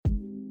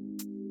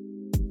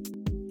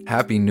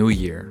Happy New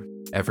Year,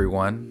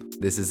 everyone.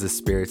 This is the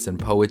Spirits and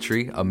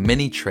Poetry, a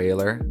mini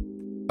trailer,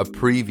 a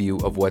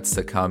preview of what's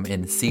to come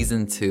in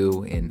season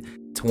 2 in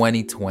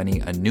 2020,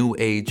 a new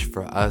age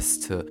for us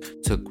to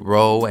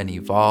grow and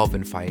evolve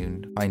and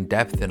find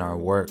depth in our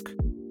work.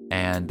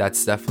 And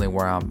that's definitely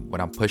what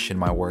I'm pushing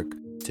my work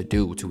to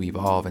do, to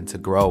evolve and to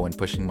grow, and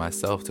pushing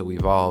myself to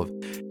evolve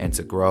and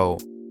to grow.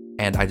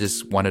 And I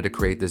just wanted to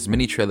create this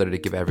mini trailer to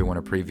give everyone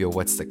a preview of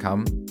what's to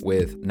come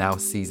with now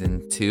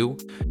season 2,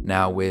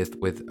 now with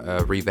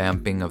a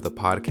revamping of the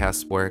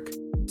podcast work.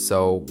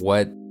 So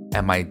what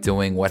am I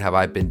doing? What have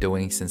I been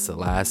doing since the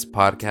last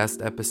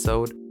podcast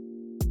episode?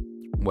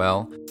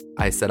 Well,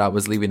 I said I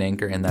was leaving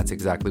Anchor, and that's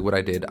exactly what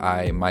I did.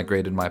 I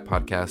migrated my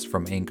podcast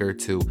from Anchor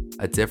to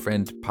a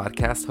different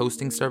podcast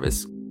hosting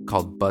service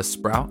called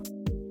Buzzsprout.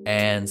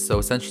 And so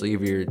essentially,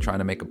 if you're trying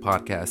to make a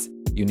podcast,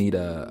 you need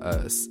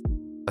a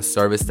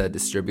service that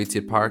distributes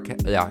your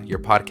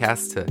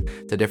podcast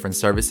to different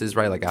services,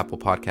 right? Like Apple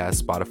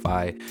Podcasts,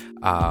 Spotify,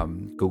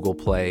 Google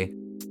Play.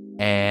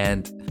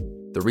 And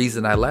the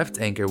reason I left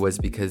Anchor was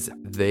because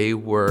they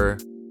were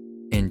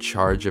in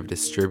charge of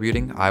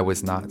distributing. I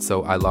was not.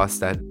 So I lost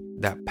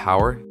that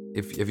power,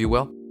 if you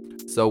will.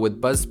 So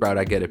with Buzzsprout,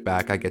 I get it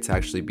back. I get to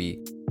actually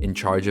be in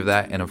charge of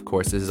that. And of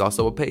course, this is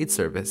also a paid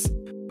service.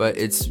 But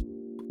it's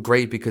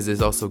great because this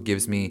also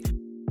gives me,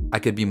 I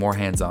could be more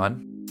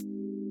hands-on.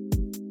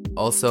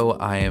 Also,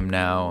 I am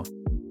now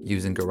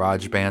using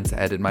GarageBand to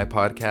edit my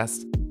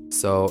podcast.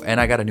 So,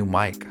 and I got a new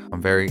mic.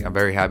 I'm very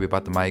happy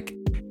about the mic.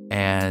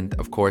 And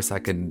of course, I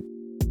can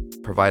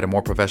provide a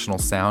more professional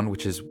sound,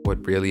 which is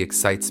what really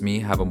excites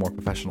me, have a more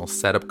professional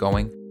setup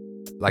going.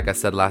 Like I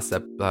said last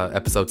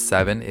episode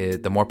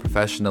 7, the more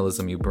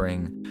professionalism you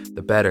bring,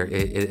 the better.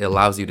 It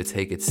allows you to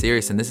take it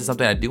serious. And this is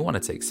something I do want to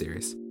take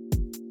serious.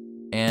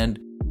 And,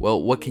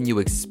 well, what can you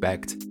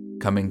expect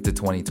coming to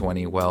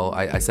 2020? Well,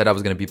 I said I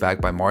was going to be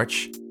back by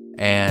March.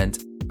 And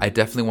I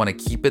definitely want to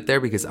keep it there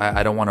because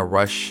I don't want to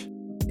rush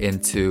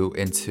into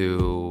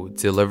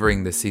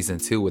delivering the season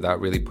 2 without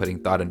really putting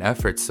thought and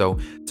effort. So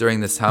during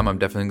this time, I'm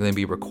definitely going to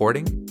be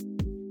recording.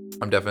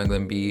 I'm definitely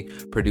going to be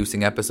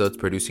producing episodes,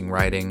 producing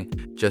writing,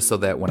 just so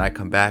that when I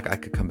come back, I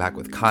could come back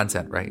with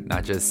content, right?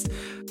 Not just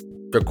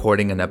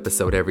recording an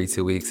episode every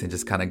 2 weeks and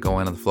just kind of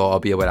going on the flow.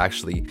 I'll be able to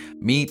actually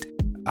meet,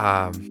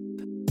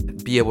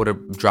 be able to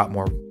drop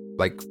more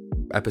like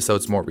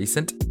episodes more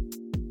recent.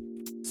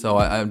 So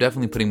I'm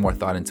definitely putting more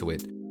thought into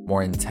it,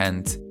 more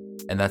intent.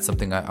 And that's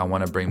something I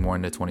want to bring more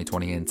into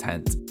 2020,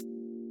 intent.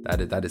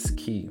 That is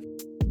key.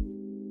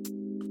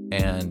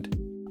 And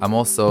I'm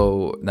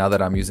also, now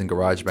that I'm using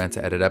GarageBand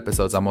to edit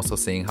episodes, I'm also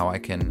seeing how I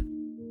can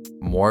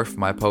morph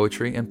my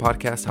poetry in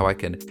podcast, how I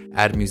can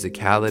add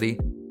musicality,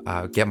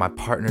 get my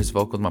partner's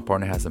vocals. My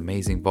partner has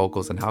amazing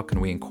vocals. And how can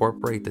we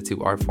incorporate the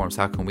two art forms?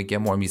 How can we get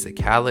more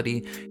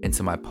musicality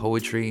into my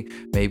poetry?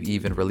 Maybe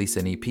even release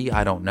an EP.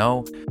 I don't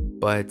know.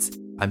 But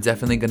I'm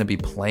definitely going to be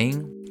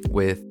playing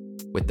with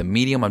the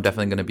medium. I'm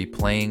definitely going to be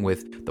playing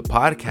with the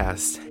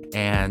podcast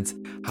and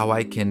how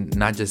I can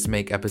not just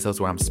make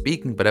episodes where I'm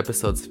speaking, but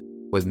episodes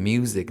with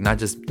music, not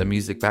just the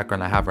music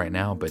background I have right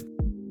now, but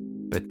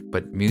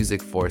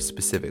music for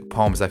specific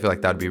poems. I feel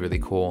like that would be really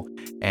cool.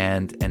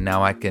 And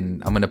now I'm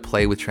going to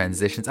play with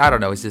transitions. I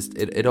don't know. It's just,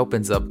 it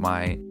opens up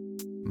my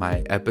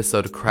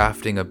episode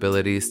crafting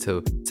abilities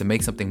to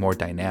make something more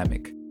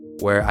dynamic.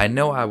 Where I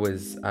know I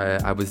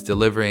was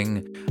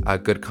delivering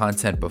good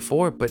content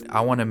before, but I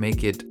want to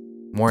make it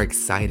more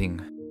exciting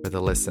for the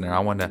listener. I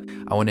want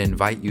to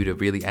invite you to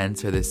really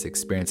enter this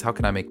experience. How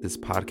can I make this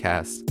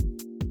podcast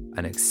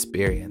an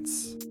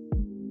experience?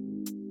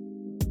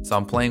 So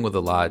I'm playing with a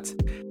lot,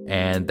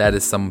 and that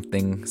is some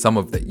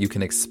of that you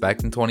can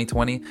expect in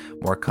 2020.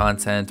 More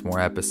content,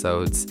 more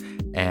episodes,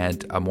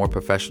 and a more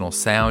professional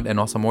sound, and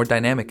also more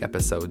dynamic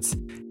episodes.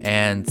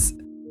 And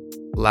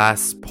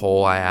last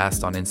poll I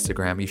asked on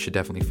Instagram, you should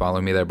definitely follow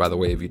me there, by the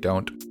way, if you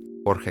don't,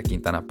 Jorge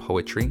Quintana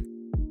Poetry,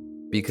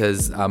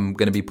 because I'm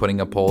going to be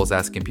putting up polls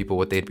asking people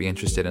what they'd be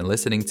interested in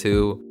listening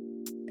to.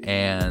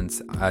 And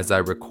as I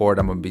record,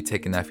 I'm going to be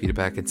taking that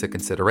feedback into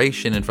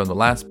consideration. And from the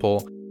last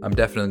poll, I'm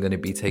definitely going to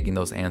be taking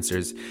those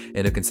answers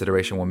into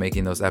consideration when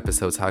making those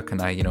episodes. How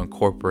can I,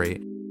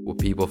 incorporate what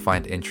people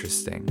find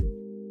interesting?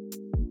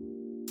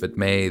 But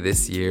may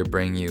this year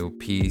bring you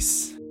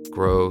peace,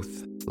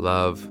 growth,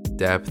 love,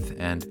 depth,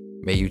 and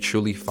may you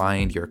truly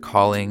find your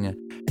calling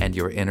and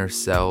your inner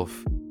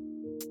self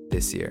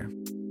this year,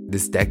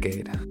 this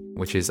decade,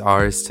 which is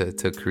ours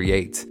to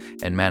create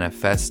and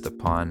manifest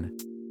upon.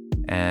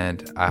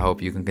 And I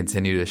hope you can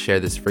continue to share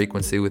this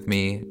frequency with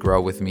me,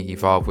 grow with me,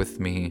 evolve with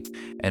me,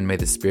 and may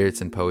the spirits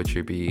and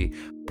poetry be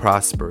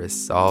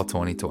prosperous all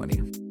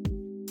 2020.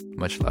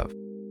 Much love.